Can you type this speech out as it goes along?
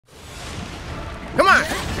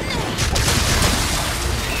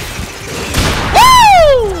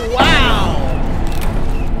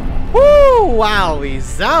Wowie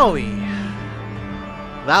zowie!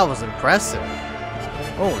 That was impressive.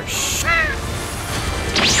 Holy sh!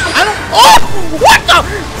 I don't. Oh! What the?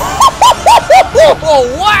 Oh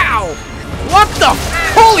wow! What the?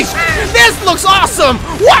 Holy sh! This looks awesome!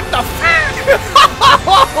 What the?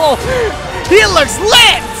 He looks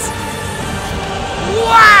lit!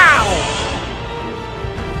 Wow!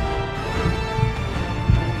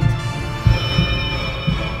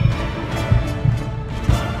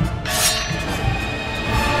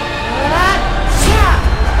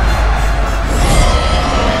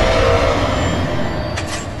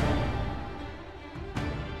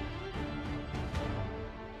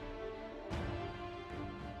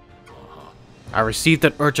 I received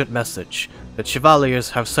an urgent message. The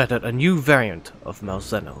Chevaliers have sighted a new variant of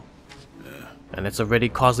Malzeno. And it's already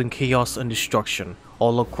causing chaos and destruction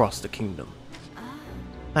all across the kingdom.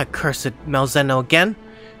 That cursed Malzeno again?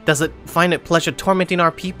 Does it find it pleasure tormenting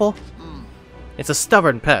our people? It's a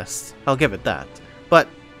stubborn pest, I'll give it that. But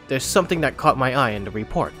there's something that caught my eye in the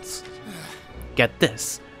reports. Get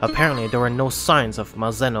this, apparently there were no signs of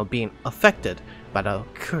Malzeno being affected by the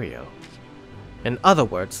Curio. In other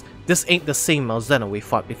words, this ain't the same Malzeno we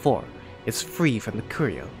fought before. It's free from the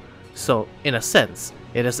Curio. So, in a sense,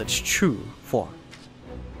 it is its true form.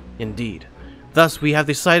 Indeed. Thus, we have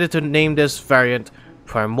decided to name this variant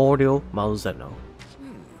Primordial Malzeno.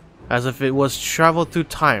 As if it was traveled through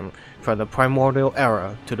time from the Primordial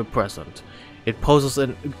era to the present, it poses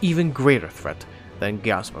an even greater threat than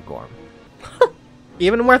Gasmagorm.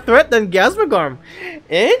 Even more threat than Gasmagorm!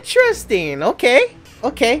 Interesting, okay.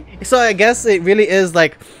 Okay, so I guess it really is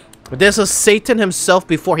like, this is Satan himself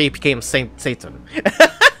before he became Satan.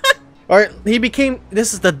 Or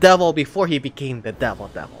this is the devil before he became the devil.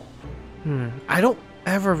 I don't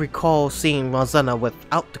ever recall seeing Malzeno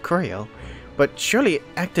without the Curio, but surely it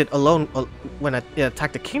acted alone when it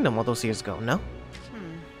attacked the kingdom all those years ago, no?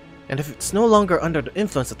 And if it's no longer under the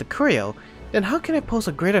influence of the Curio, then how can it pose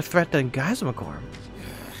a greater threat than Gasmagorm?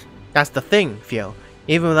 That's the thing, Fio.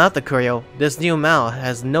 Even without the Curio, this new Mal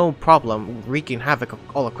has no problem wreaking havoc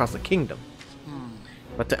all across the kingdom.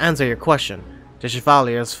 But to answer your question, the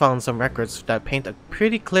Chevaliers found some records that paint a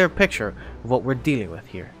pretty clear picture of what we're dealing with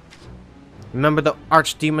here. Remember the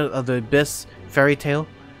Archdemon of the Abyss fairy tale?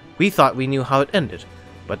 We thought we knew how it ended,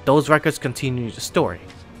 but those records continue the story.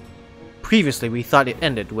 Previously, we thought it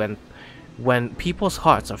ended when people's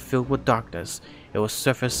hearts are filled with darkness, it will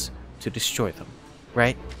surface to destroy them,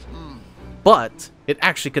 right? But it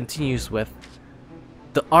actually continues with,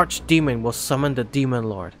 the Archdemon will summon the Demon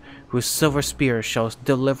Lord, whose silver spear shall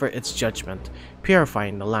deliver its judgment,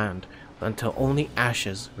 purifying the land until only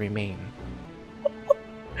ashes remain.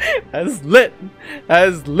 That's lit! That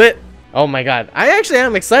is lit! Oh my god, I actually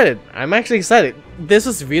am excited. I'm actually excited. This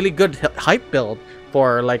is really good hype build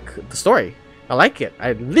for like the story. I like it. I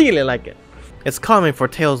really like it. It's common for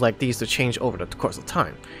tales like these to change over the course of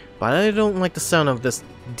time, but I don't like the sound of this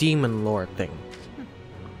Demon Lord thing.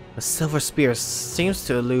 The silver spear seems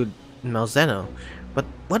to elude Malzeno, but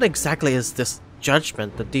what exactly is this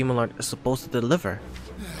judgment the Demon Lord is supposed to deliver?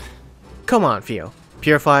 Come on, Fio.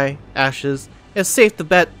 Purify, ashes. It's safe to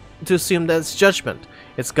bet to assume that it's judgment.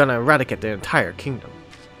 It's gonna eradicate the entire kingdom.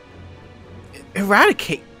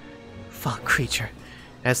 Eradicate? Foul creature.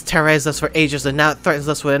 It has terrorized us for ages and now it threatens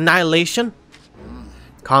us with annihilation?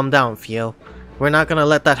 Calm down, Fio. We're not gonna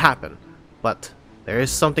let that happen. But there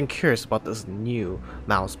is something curious about this new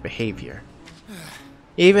Mal's behavior.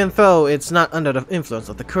 Even though it's not under the influence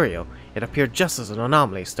of the Curio, it appeared just as an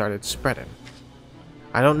anomaly started spreading.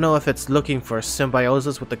 I don't know if it's looking for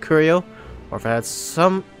symbiosis with the Curio, or if it has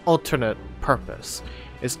some alternate purpose.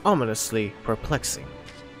 It's ominously perplexing.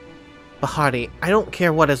 But Hardy, I don't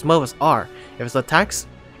care what its motives are. If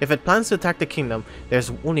it plans to attack the kingdom,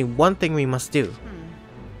 there's only one thing we must do.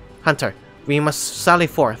 Hunter, we must sally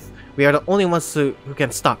forth. We are the only ones who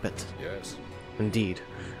can stop it. Yes. Indeed.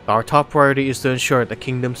 Our top priority is to ensure the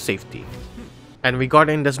kingdom's safety. And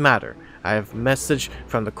regarding this matter, I have a message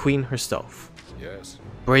from the Queen herself. Yes.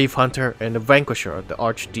 Brave Hunter and the vanquisher of the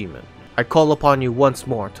Archdemon, I call upon you once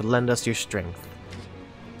more to lend us your strength.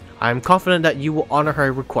 I am confident that you will honor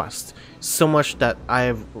her request, so much that I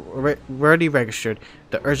have already registered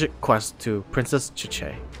the urgent quest to Princess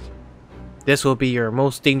Chiche. This will be your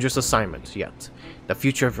most dangerous assignment yet. The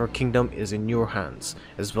future of your kingdom is in your hands,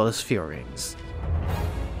 as well as Fioring's.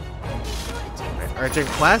 Urgent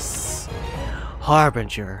quests?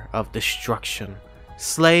 Harbinger of Destruction.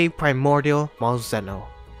 Slay Primordial Malzeno.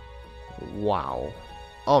 Wow.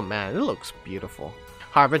 Oh man, it looks beautiful.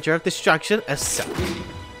 Harbinger of Destruction accept.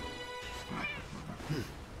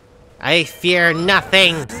 I fear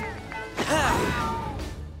nothing!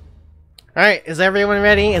 Alright, is everyone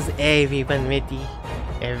ready? Is everyone ready?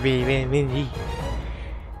 Everyone ready?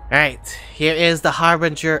 Alright, here is the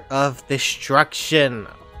Harbinger of Destruction.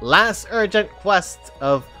 Last urgent quest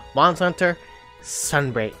of Monster Hunter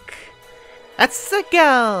Sunbreak. Let's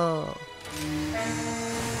go!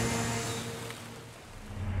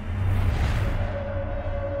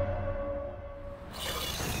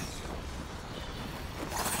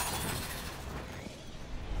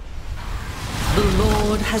 The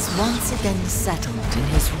Lord has once again settled in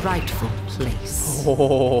his rightful place.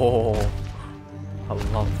 Oh, I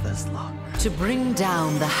love this look. To bring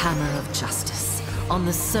down the hammer of justice on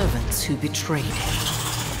the servants who betrayed him.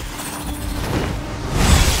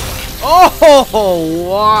 Oh,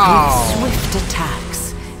 wow! With swift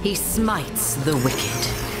attacks, he smites the wicked.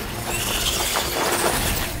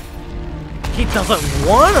 He doesn't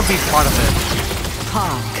want to be part of it.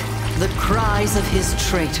 Hark, the cries of his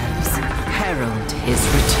traitors herald his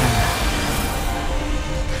return.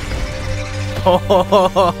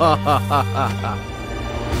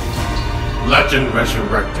 Legend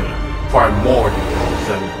resurrected, Primordial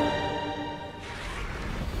Malzeno.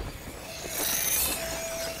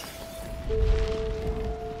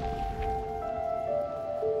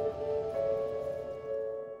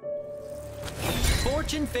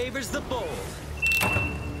 Fortune favors the bold.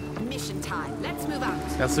 Mission time. Let's move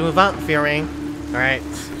out. Let's move out, Fearing. Alright.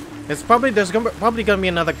 It's probably there's probably gonna be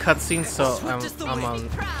another cutscene, so I'm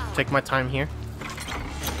take my time here.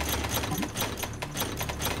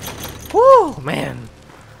 Woo, man!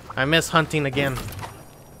 I miss hunting again.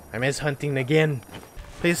 I miss hunting again.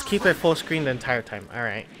 Please keep it full screen the entire time.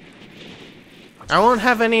 Alright. I won't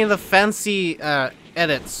have any of the fancy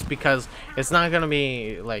edits because it's not gonna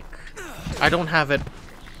be like I don't have it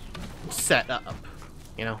set up,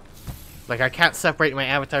 you know. Like, I can't separate my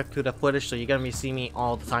avatar to the footage, so you're gonna be seeing me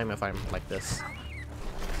all the time if I'm like this.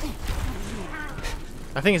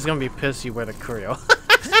 I think he's gonna be pissy with a Curio.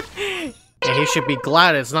 And he should be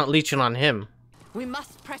glad it's not leeching on him. We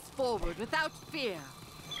must press forward without fear.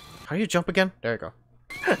 How do you jump again? There you go.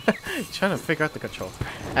 Trying to figure out the controls.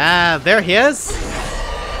 Ah, there he is!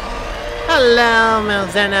 Hello,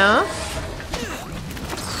 Malzeno!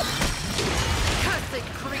 Cursed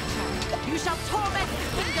creature, you shall torment the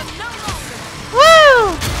kingdom no longer.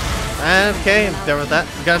 Woo! Okay, there with that.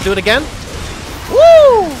 You gotta do it again?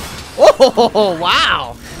 Woo! Oh,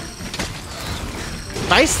 wow!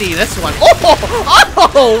 Feisty, this one.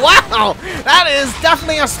 Oh, wow! That is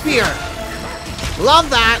definitely a spear. Love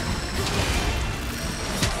that.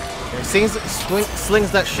 He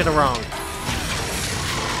slings that shit around.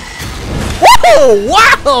 Whoa!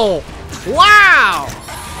 Wow! Wow!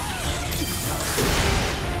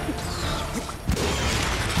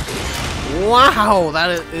 Wow, that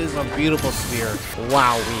is a beautiful spear.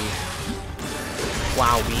 Wowee.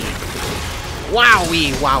 Wowee.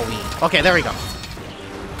 Wowee, wowee. Okay, there we go.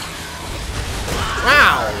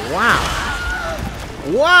 Wow, wow.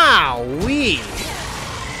 Wowee.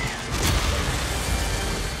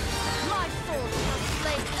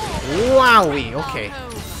 Wowee, okay.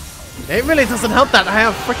 It really doesn't help that I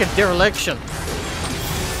have freaking dereliction.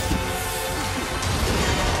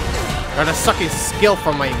 Gotta suck his skill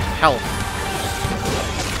from my health.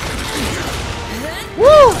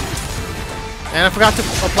 Woo! And I forgot to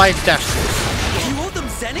apply dash. You owe them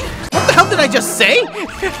Zenny? What the hell did I just say?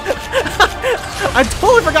 I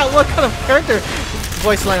totally forgot what kind of character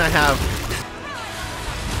voice line I have.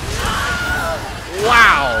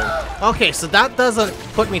 Wow. Okay, so that doesn't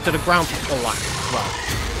put me to the ground a lot. Well.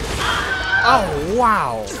 Oh,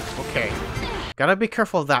 wow. Okay. Gotta be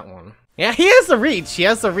careful of that one. Yeah, he has the reach. He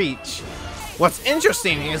has the reach. What's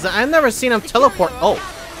interesting is that I've never seen him teleport. Oh.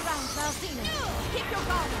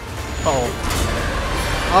 Oh.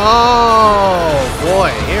 Oh, boy.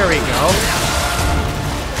 Here we go.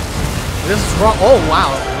 This is raw. Oh,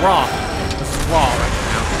 wow. Raw. This is raw right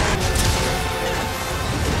now.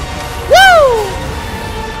 Woo!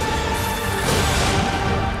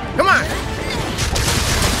 Come on.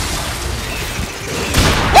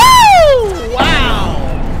 Woo! Wow.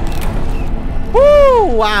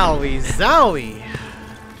 Woo! Wowie zowie.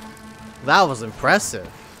 That was impressive.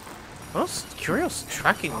 Are those Curios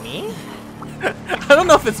tracking me? I don't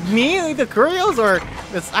know if it's me, the Curios, or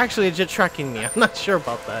it's actually just tracking me. I'm not sure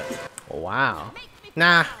about that. Wow.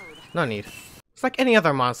 Nah, no need. It's like any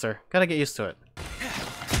other monster. Gotta get used to it.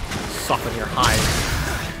 Soften your hide.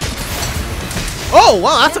 Oh,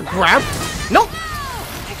 wow, that's a grab. Nope.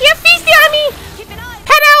 You feasted on me!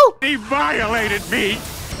 Hello! He violated me!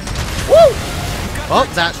 Woo! Oh,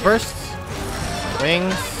 that burst.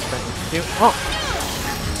 Wings. Oh.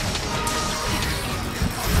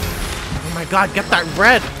 Oh my god, get that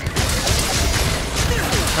red!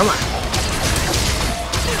 Come on.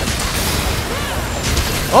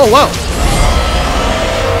 Oh, whoa.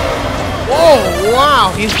 Whoa, wow.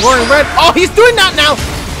 He's wearing red. Oh, he's doing that now.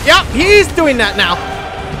 Yep, he's doing that now.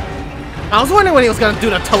 I was wondering when he was going to do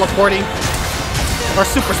the teleporting. Or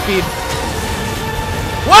super speed.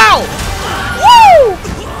 Wow. Woo.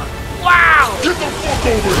 Wow. Get the fuck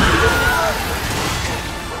over here!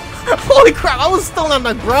 Holy crap, I was still on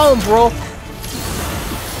the ground, bro.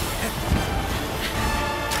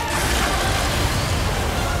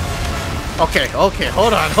 Okay,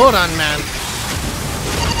 hold on, man.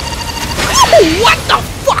 Oh, what the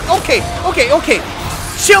fuck? Okay.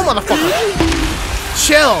 Chill, motherfucker.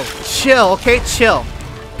 Chill, okay, chill.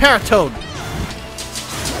 Paratoad.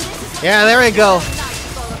 Yeah, there we go.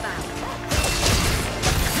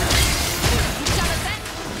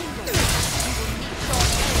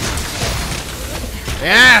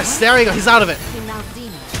 Yes, there we go. He's out of it.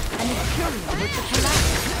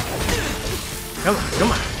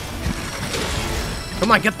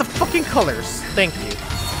 Come on, get the fucking colors. Thank you.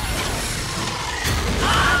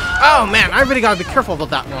 Oh man, I really gotta be careful about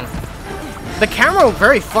that one. The camera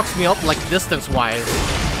very fucks me up, like distance-wise.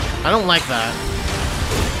 I don't like that.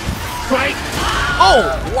 Right?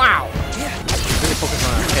 Oh, wow. Really focus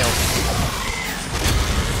on our tail.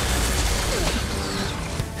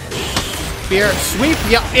 Spear, sweep.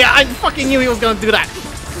 Yeah, I fucking knew he was gonna do that.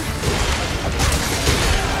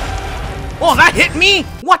 Oh, that hit me?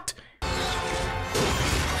 What?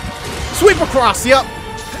 Sweep across, yep.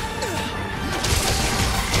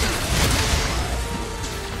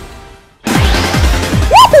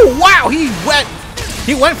 Woo! Wow, he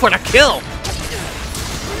went for the kill.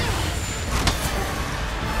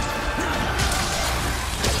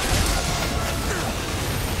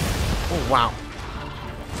 Oh wow.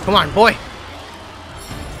 Come on, boy.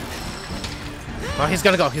 Oh, he's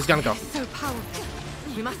gonna go. So powerful.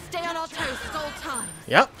 We must stay on our toes at all times.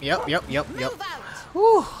 Yep. Move out.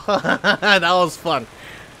 Whew. That was fun.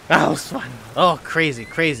 Oh, crazy.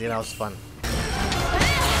 That was fun.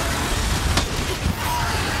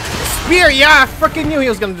 Spear, yeah, I freaking knew he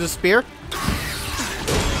was gonna do the spear.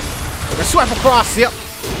 A swipe across, yep.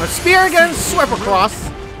 A spear again, swipe across.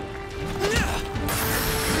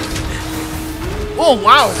 Oh,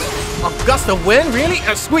 wow. A gust of wind, really?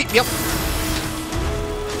 A sweep, yep.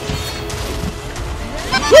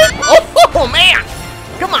 Oh, man.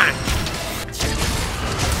 Come on.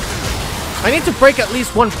 I need to break at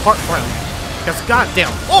least one part for him. Because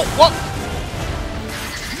goddamn. Oh, whoa.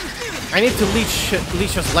 I need to leech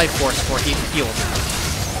his life force for he heals.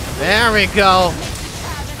 There we go.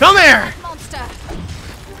 Come here.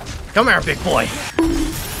 Come here, big boy.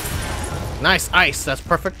 Nice ice. That's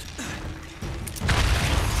perfect.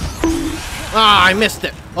 Ah, I missed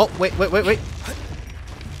it. Oh, wait.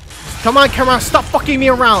 Come on, camera. Stop fucking me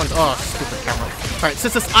around. Oh, stupid camera. Alright,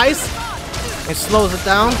 since it's ice, it slows it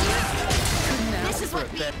down.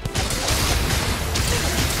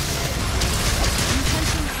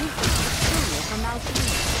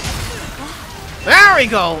 There we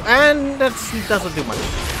go! And that doesn't do much.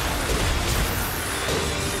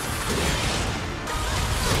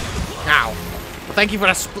 Ow. Well, thank you for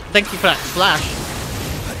that splash.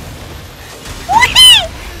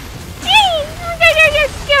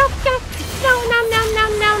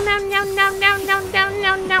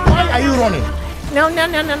 Why are you running? No.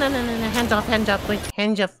 Hands off, please.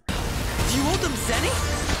 Hands off. Do you owe them Zenny?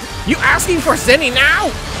 You asking for Zenny now?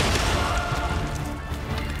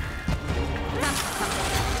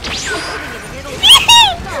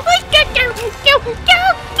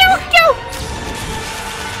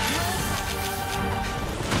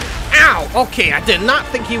 Ow! Okay, I did not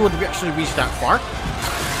think he would actually reach that far.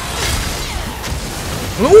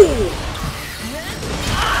 Ooh!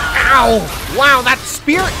 Ow! Wow, that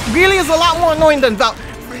spear really is a lot more annoying than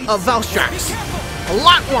Valstrax. A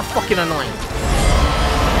lot more fucking annoying.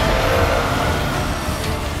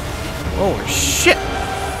 Oh shit!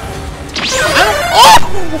 Oh!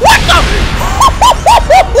 What the?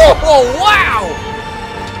 Oh, wow!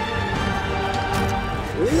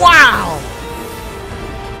 Wow!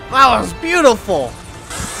 That was beautiful!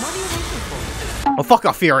 Oh, fuck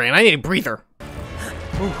off, Furion. I need a breather.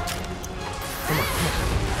 Ooh.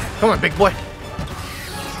 Come on, big boy.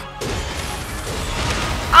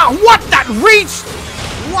 Ah, what? That reached?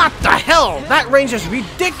 What the hell? That range is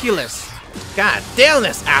ridiculous. God damn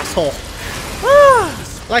this asshole.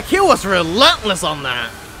 Like, he was relentless on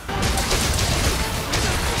that.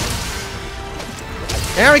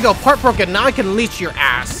 There we go, part broken. Now I can leech your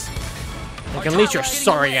ass. I can leech your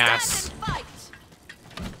sorry ass.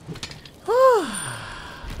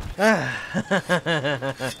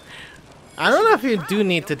 I don't know if you do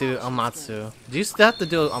need to do Amatsu. Do you still have to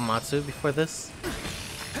do Amatsu before this?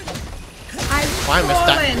 I've I missed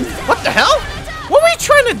that. fallen. What the hell? What were you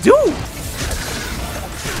trying to do?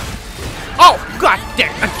 Oh, god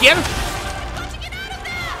damn, again?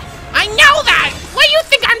 I know that! What do you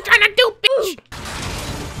think I'm trying to do, bitch?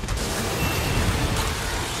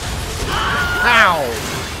 Ow.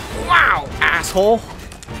 Wow, asshole.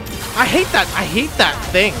 I hate that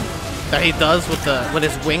thing that he does with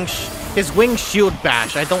his wing shield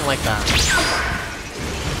bash. I don't like that.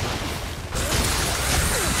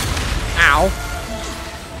 Ow.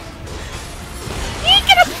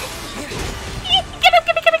 Get up! Get up!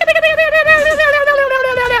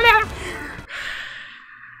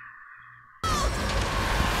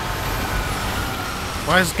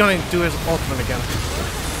 Well, he's gonna do his ultimate again.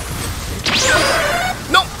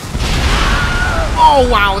 No! Oh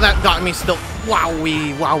wow, that got me still.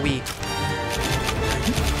 Wowie, wowie.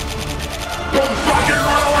 Don't fucking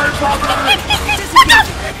run away from me!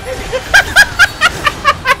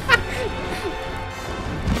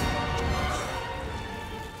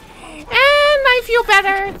 And I feel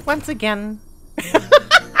better once again.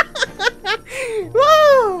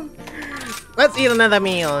 Woo! Let's eat another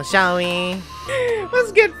meal, shall we?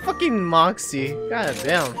 Let's get fucking Moxie. God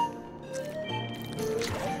damn.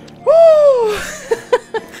 Woo!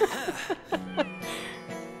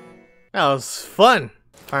 That was fun.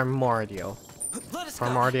 Primordial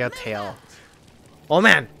tail. Oh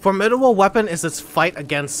man, formidable weapon is its fight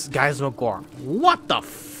against Geismagor. What the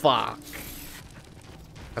fuck?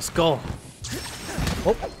 Let's go.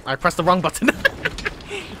 Oh, I pressed the wrong button.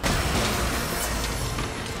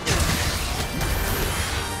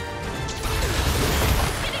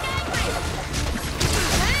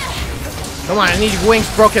 Come on, I need your wings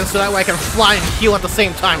broken so that way I can fly and heal at the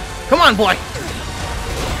same time. Come on, boy.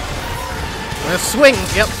 Let's swing.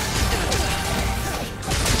 Yep.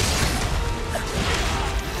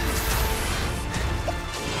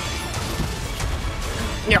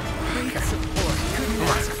 Yep.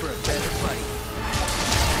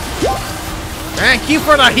 Thank you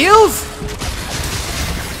for the heals!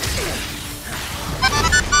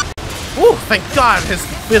 Ooh, thank God his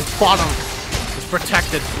bottom is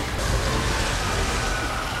protected.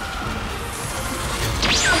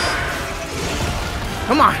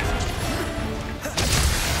 Come on!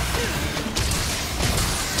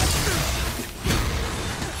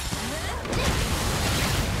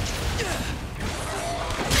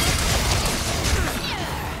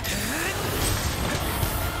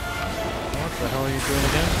 What the hell are you doing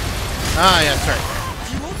again? Ah, yeah, that's right.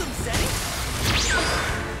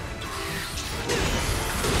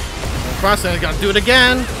 Crossing is gonna do it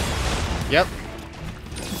again. Yep.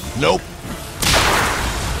 Nope.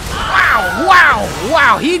 Wow! Wow!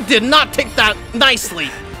 Wow! He did not take that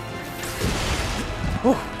nicely.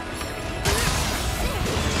 Whew.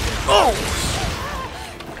 Oh!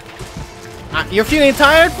 You're feeling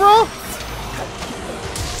tired, bro?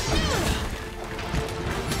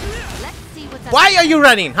 Why are you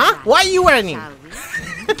running, huh? Why are you running?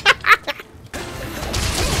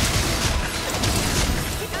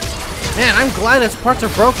 Man, I'm glad its parts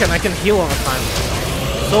are broken. I can heal over time.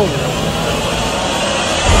 So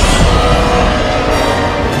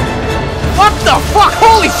what the fuck?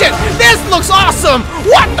 Holy shit! This looks awesome!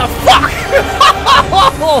 What the fuck?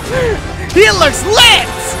 He looks lit!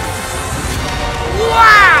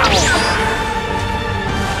 Wow!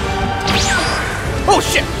 Oh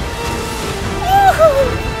shit!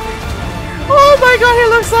 Oh my god, he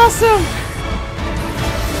looks awesome!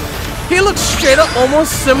 He looks straight up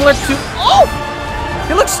almost similar to... Oh!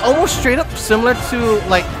 He looks almost straight up similar to,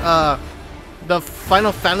 like, the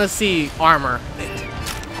Final Fantasy armor.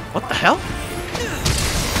 What the hell?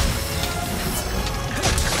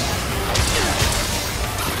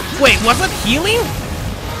 Wait, was it healing?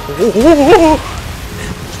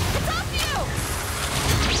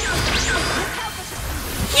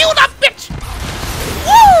 Heal that bitch!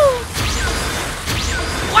 Woo!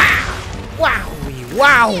 Wow! Wow!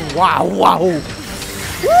 Wow! Wow! Wow!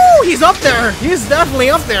 Woo! He's up there! He's definitely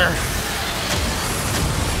up there!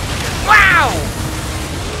 Wow!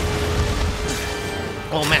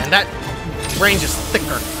 Oh man, that range is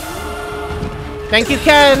thicker. Thank you,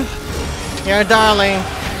 Ken! You're a darling.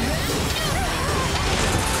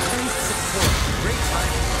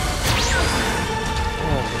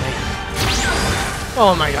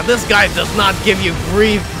 Oh my god, this guy does not give you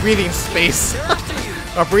breathing space.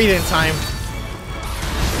 Or breathing time.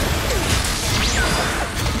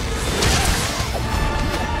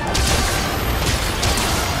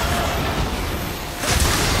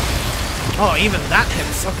 Oh, even that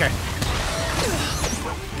hits. Okay.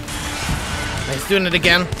 He's doing it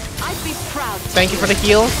again. I'd be proud to Thank you for the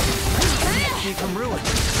heal. Keep from ruin.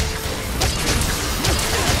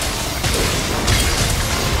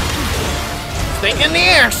 Stay in the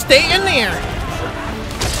air! Stay in the air!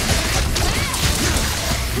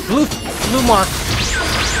 Blue mark.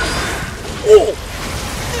 Oh!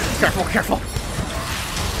 Careful, careful.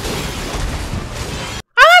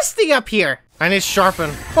 I want to stay up here. I need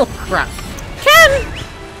sharpen. Oh crap. Ken!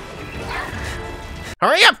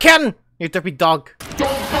 Hurry up, Ken! You dirty dog. Don't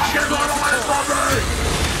fucking run away from me!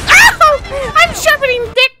 Ow! I'm sharpening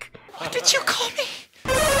dick! What did you call me?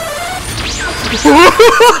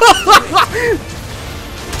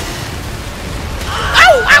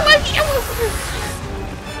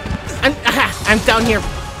 I'm down here.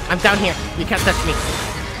 I'm down here. You can't touch me.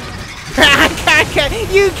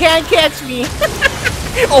 You can't catch me.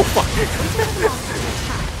 Oh fuck.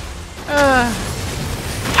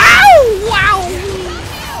 Ow! Wow!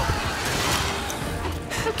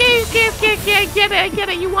 Okay, I get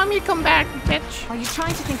it. You want me to come back, bitch? Are you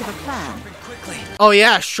trying to think of a plan? Oh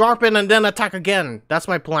yeah, sharpen and then attack again. That's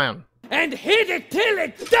my plan. And hit it till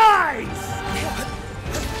it dies!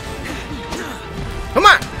 Come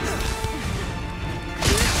on!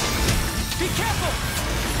 Be careful!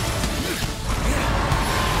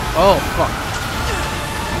 Oh fuck.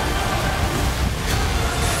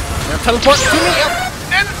 Now teleport to me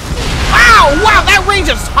and wow! Wow, that range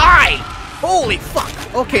is high! Holy fuck!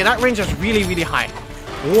 Okay, that range is really, really high.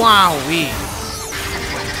 Wowee.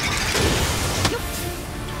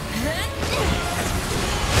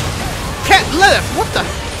 Cat Lilith, what the?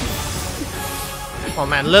 Oh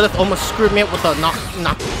man, Lilith almost screwed me up with the knock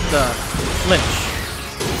the flinch.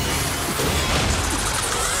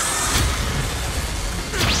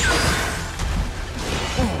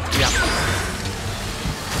 Yeah.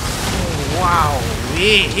 Wow,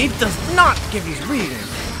 he does not give his readings.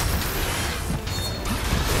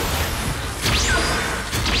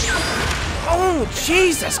 Oh,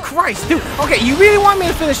 Jesus Christ, dude. Okay, you really want me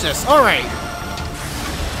to finish this? All right.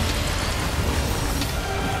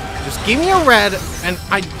 Just give me a red, and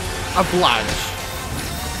I oblige.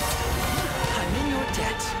 I'm in your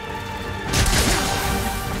debt.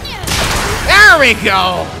 There we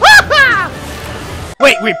go.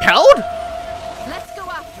 Wait, repelled? Let's go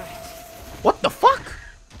after it. What the fuck?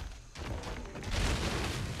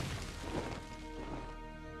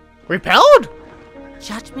 Repelled?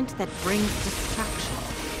 Judgment that brings distraction.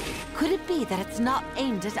 Could it be that it's not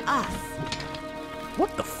aimed at us?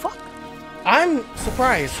 What the fuck? I'm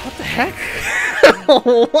surprised. What the heck?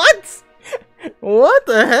 What? What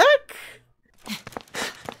the heck?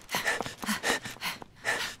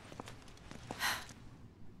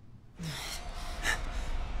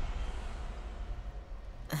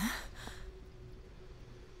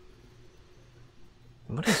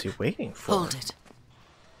 What is he waiting for? Hold it.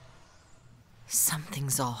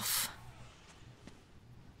 Something's off.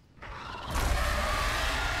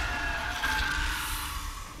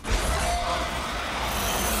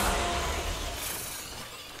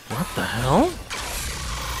 What the hell?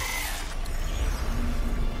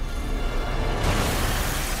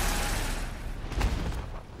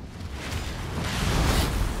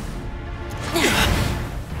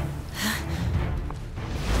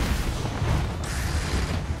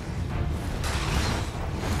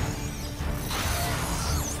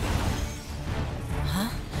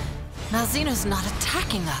 Malzeno's not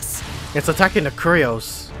attacking us. It's attacking the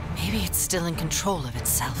Curios. Maybe it's still in control of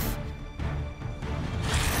itself.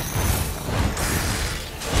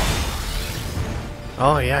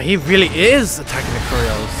 Oh yeah, he really is attacking the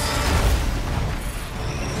Curios.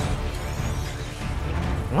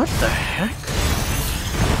 What the heck?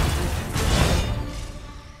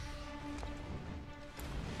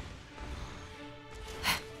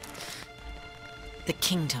 The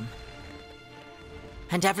kingdom.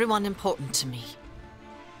 And everyone important to me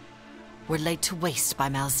were laid to waste by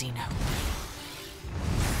Malzeno.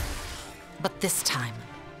 But this time,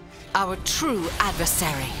 our true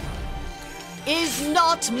adversary is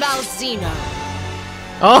not Malzeno.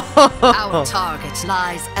 Oh! Our target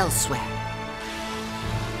lies elsewhere.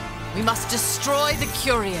 We must destroy the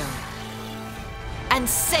Curio and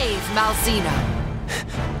save Malzeno.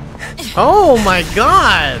 Oh my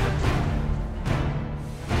god!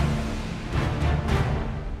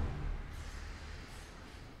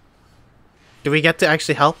 Do we get to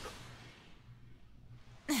actually help?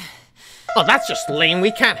 Oh, that's just lame.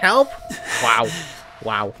 We can't help? Wow.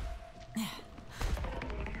 Wow.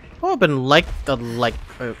 That would have been like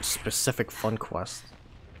a specific fun quest.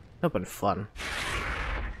 That would have been fun.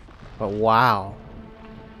 But wow.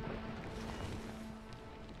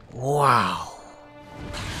 Wow.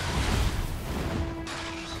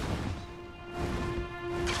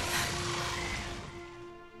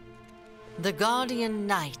 The guardian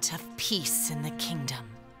knight of peace in the kingdom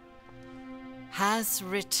has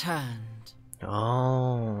returned.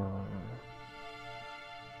 Oh.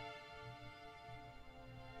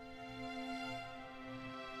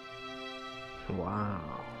 Wow.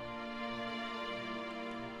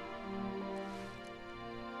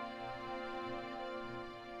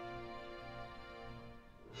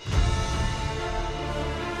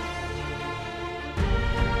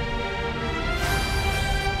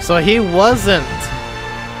 So he wasn't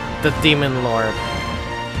the Demon Lord.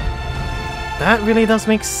 That really does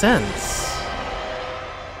make sense.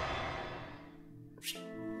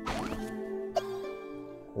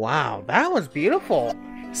 Wow, that was beautiful.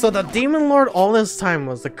 So the Demon Lord all this time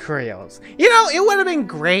was the Curios. You know, it would have been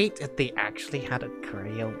great if they actually had a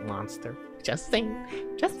Curio monster. Just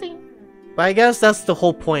saying. Just saying. But I guess that's the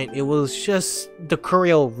whole point. It was just the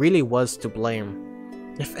Curio really was to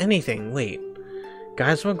blame. If anything, wait.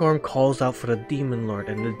 Gasmagorm calls out for the Demon Lord,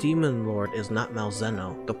 and the Demon Lord is not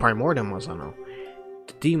Malzeno, the Primordial Malzeno.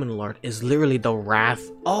 The Demon Lord is literally the wrath.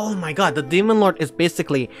 Oh my god, the Demon Lord is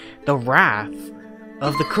basically the wrath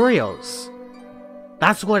of the Curios.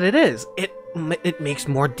 That's what it is. It makes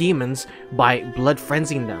more demons by blood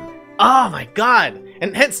frenzying them. Oh my god!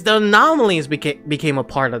 And hence the anomalies became a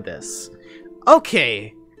part of this.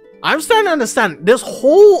 Okay, I'm starting to understand. This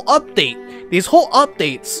whole update, these whole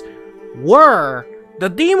updates were the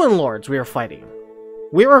Demon Lords we were fighting.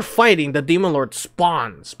 We were fighting the Demon Lord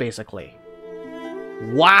spawns, basically.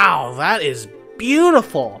 Wow, that is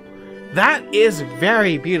beautiful. That is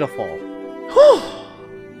very beautiful. Whew.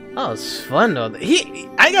 That was fun though.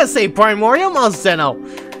 I gotta say, Primordial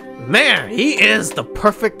Malzeno, man, he is the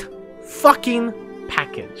perfect fucking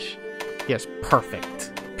package. Yes,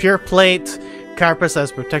 perfect. Pure plate, Carapace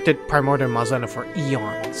has protected Primordial Malzeno for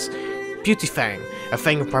eons. Beauty Fang, a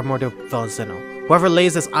fang of Primordial Malzeno. Whoever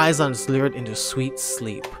lays his eyes on is lured into sweet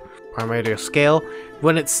sleep. Primordial Scale,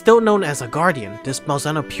 when it's still known as a guardian, this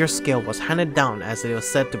Malzeno pure scale was handed down as it was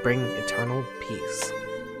said to bring eternal peace.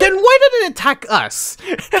 Then why did it attack us?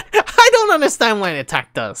 I don't understand why it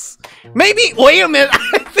attacked us. Maybe, wait a minute,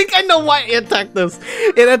 I think I know why it attacked us.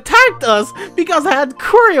 It attacked us because I had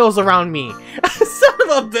Curios around me. Son of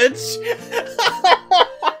a bitch.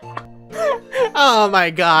 Oh my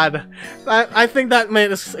god. I think that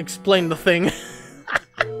might explain the thing.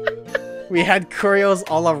 We had Curios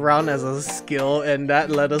all around as a skill, and that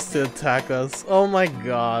led us to attack us. Oh my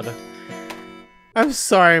god. I'm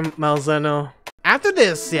sorry, Malzeno. After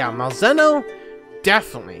this, yeah, Malzeno,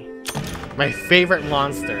 definitely my favorite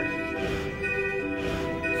monster.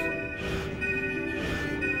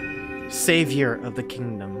 Savior of the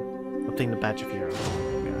kingdom. Obtain the badge of hero.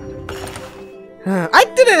 I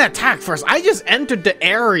didn't attack first, I just entered the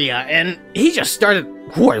area and he just started,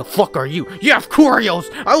 who the fuck are you? You have Curios!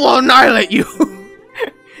 I will annihilate you!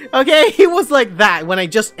 Okay, he was like that when I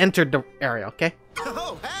just entered the area, okay?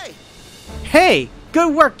 Oh, hey! Hey!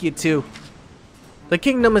 Good work, you two! The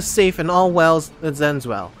kingdom is safe and all well that ends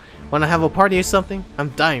well. When I have a party or something, I'm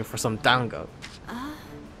dying for some dango.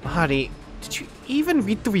 Bahari, did you even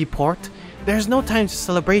read the report? There's no time to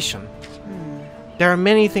celebration. There are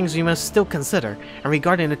many things we must still consider, and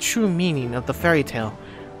regarding the true meaning of the fairy tale,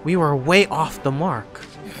 we were way off the mark.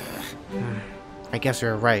 I guess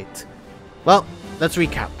you're right. Well, let's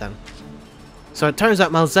recap then. So it turns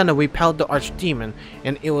out Malzeno repelled the archdemon,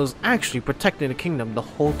 and it was actually protecting the kingdom the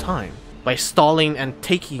whole time by stalling and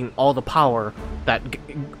taking all the power that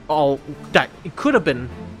it could have been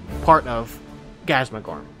part of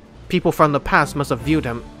Gasmagorm. People from the past must have viewed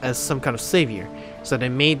him as some kind of savior, so they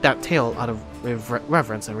made that tale out of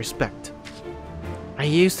reverence and respect. I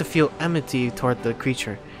used to feel enmity toward the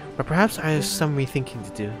creature, but perhaps I have some rethinking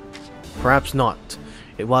to do. Perhaps not.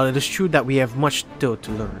 While it is true that we have much still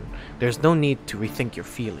to learn, there's no need to rethink your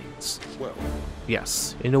feelings. Well,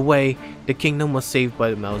 yes, in a way, the kingdom was saved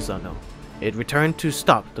by Malzeno. It returned to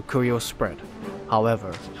stop the Curio spread.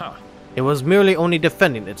 However, it was merely only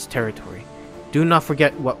defending its territory. Do not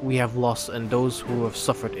forget what we have lost and those who have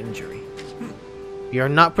suffered injury. We are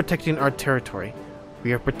not protecting our territory.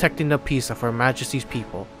 We are protecting the peace of Her Majesty's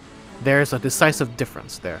people. There is a decisive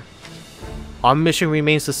difference there. Our mission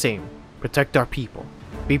remains the same. Protect our people.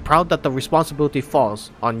 Be proud that the responsibility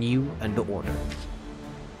falls on you and the Order.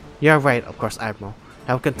 You are right, of course, Admiral.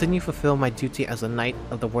 I will continue to fulfill my duty as a Knight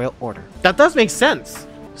of the Royal Order. That does make sense!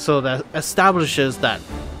 So that establishes that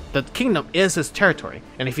the kingdom is his territory,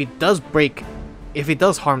 and if he does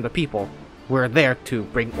harm the people, we're there to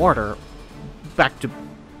bring order back to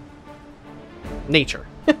nature.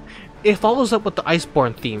 It follows up with the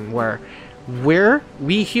Iceborne theme, where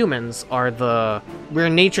we humans are we're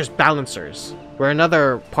nature's balancers. We're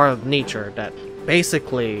another part of nature that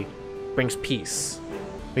basically brings peace.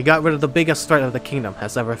 We got rid of the biggest threat of the kingdom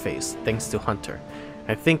has ever faced, thanks to Hunter.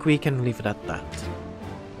 I think we can leave it at that.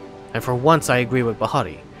 And for once I agree with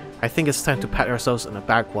Bahari. I think it's time to pat ourselves on the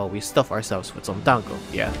back while we stuff ourselves with some dango,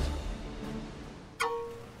 yeah?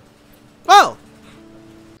 Oh!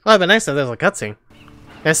 Well, it'd be nice if there's a cutscene.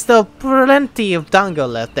 There's still plenty of dango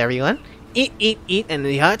left, everyone. Eat, eat, eat, and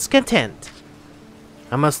the heart's content.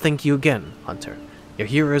 I must thank you again, Hunter. Your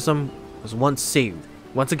heroism was once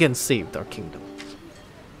again saved our kingdom.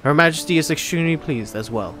 Her Majesty is extremely pleased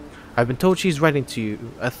as well. I've been told she's writing to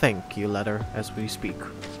you a thank you letter as we speak.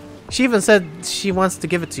 She even said she wants to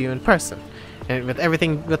give it to you in person. And with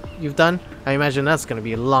everything that you've done, I imagine that's gonna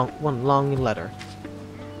be one long letter.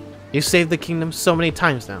 You've saved the kingdom so many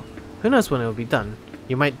times now. Who knows when it will be done?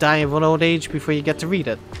 You might die of an old age before you get to read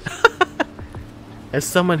it. As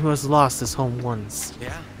someone who has lost his home once,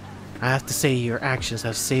 I have to say your actions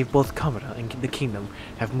have saved both Kamada and the kingdom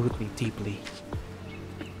have moved me deeply.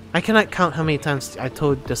 I cannot count how many times I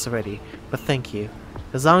told this already, but thank you.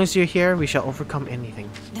 As long as you're here, we shall overcome anything.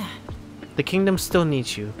 The kingdom still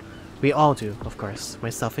needs you. We all do, of course,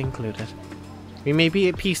 myself included. We may be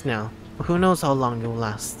at peace now, but who knows how long it will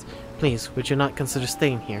last. Please, would you not consider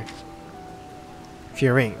staying here?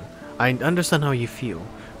 Fiorine, I understand how you feel,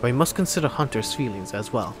 but we must consider Hunter's feelings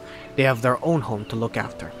as well. They have their own home to look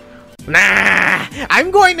after. Nah!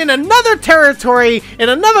 I'm going in another territory, in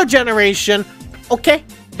another generation! Okay?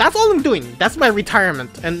 That's all I'm doing. That's my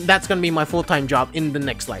retirement, and that's gonna be my full-time job in the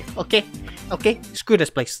next life. Okay? Okay? Screw this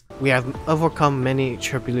place. We have overcome many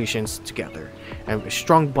tribulations together, and a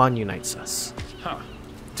strong bond unites us.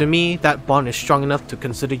 To me, that bond is strong enough to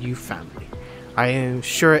consider you family. I am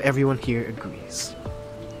sure everyone here agrees.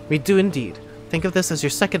 We do indeed. Think of this as your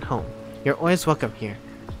second home. You're always welcome here.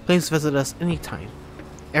 Please visit us anytime.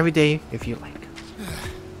 Every day, if you like.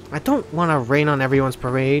 I don't want to rain on everyone's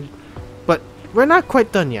parade, but we're not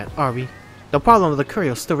quite done yet, are we? The problem of the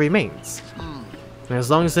courier still remains. And as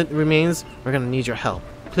long as it remains, we're gonna need your help.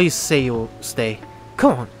 Please say you'll stay.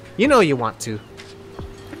 Come on, you know you want to.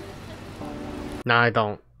 No, I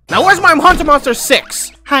don't. Now where's my Hunter Monster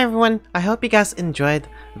 6? Hi everyone, I hope you guys enjoyed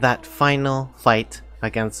that final fight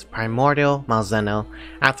against Primordial Malzeno.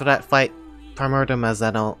 After that fight, Primordial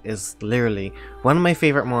Malzeno is literally one of my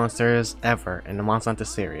favorite monsters ever in the Monster Hunter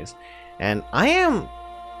series. And I am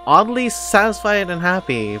oddly satisfied and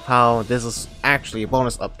happy of how this is actually a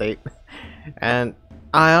bonus update. And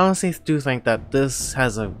I honestly do think that this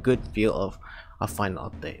has a good feel of a final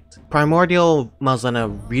update. Primordial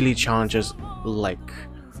Malzeno really challenges like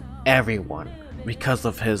everyone because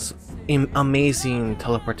of his amazing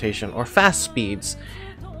teleportation or fast speeds,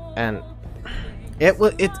 and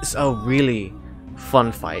it's a really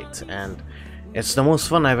fun fight, and it's the most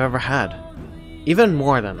fun I've ever had, even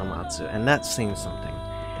more than Amatsu, and that's saying something.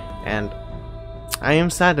 And I am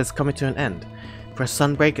sad it's coming to an end. For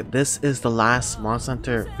Sunbreak, this is the last Monster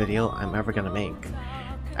Hunter video I'm ever gonna make.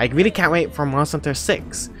 I really can't wait for Monster Hunter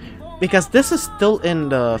 6, because this is still in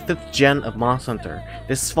the 5th gen of Monster Hunter.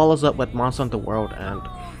 This follows up with Monster Hunter World, and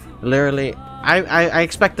literally, I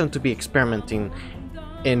expect them to be experimenting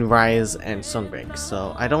in Rise and Sunbreak,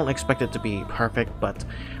 so I don't expect it to be perfect, but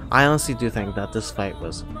I honestly do think that this fight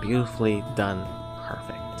was beautifully done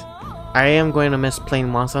perfect. I am going to miss playing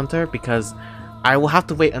Monster Hunter because I will have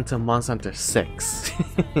to wait until Monster Hunter 6.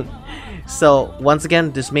 So once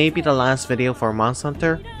again, this may be the last video for Monster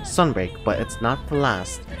Hunter Sunbreak, but it's not the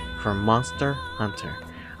last for Monster Hunter.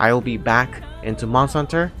 I will be back into Monster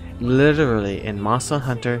Hunter literally in Monster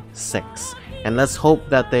Hunter 6. And let's hope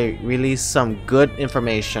that they release some good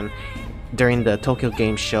information during the Tokyo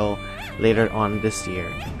Game Show later on this year,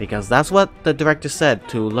 because that's what the director said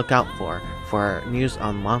to look out for news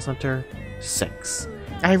on Monster Hunter 6.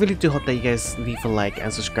 I really do hope that you guys leave a like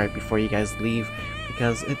and subscribe before you guys leave,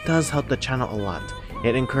 because it does help the channel a lot.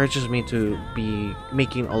 It encourages me to be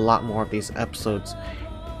making a lot more of these episodes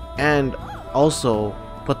and also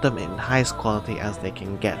put them in highest quality as they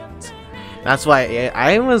can get. That's why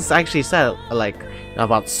I was actually sad, like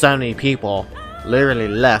about 70 people literally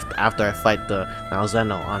left after I fight the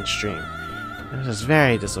Malzeno on stream. It was just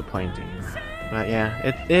very disappointing. But yeah,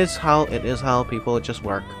 it is how people just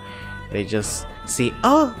work. They just see,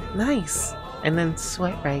 oh, nice, and then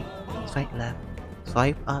swipe right, swipe left,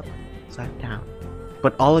 swipe up, swipe down.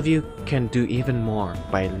 But all of you can do even more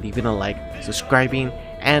by leaving a like, subscribing,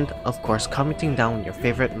 and of course commenting down your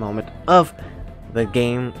favorite moment of the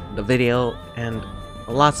game, the video, and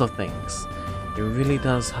lots of things. It really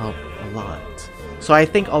does help a lot. So I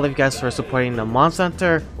thank all of you guys for supporting the Monster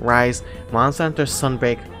Hunter Rise, Monster Hunter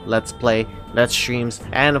Sunbreak Let's Play, Let's Streams,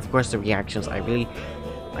 and of course the reactions. I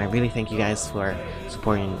really thank you guys for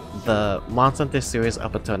supporting the Monster Hunter series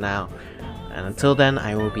up until now. And until then,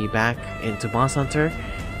 I will be back into Monster Hunter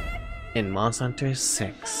in Monster Hunter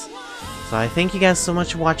 6. So I thank you guys so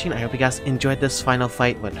much for watching. I hope you guys enjoyed this final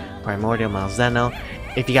fight with Primordial Malzeno.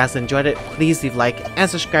 If you guys enjoyed it, please leave a like and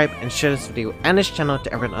subscribe and share this video and this channel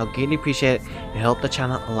to everyone. I'll greatly appreciate it. It helped the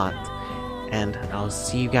channel a lot. And I'll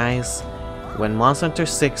see you guys when Monster Hunter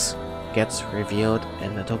 6 gets revealed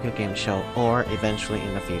in the Tokyo Game Show or eventually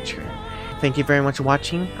in the future. Thank you very much for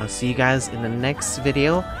watching. I'll see you guys in the next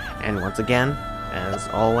video. And once again, as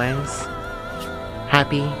always,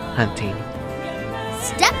 happy hunting.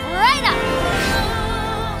 Step right up!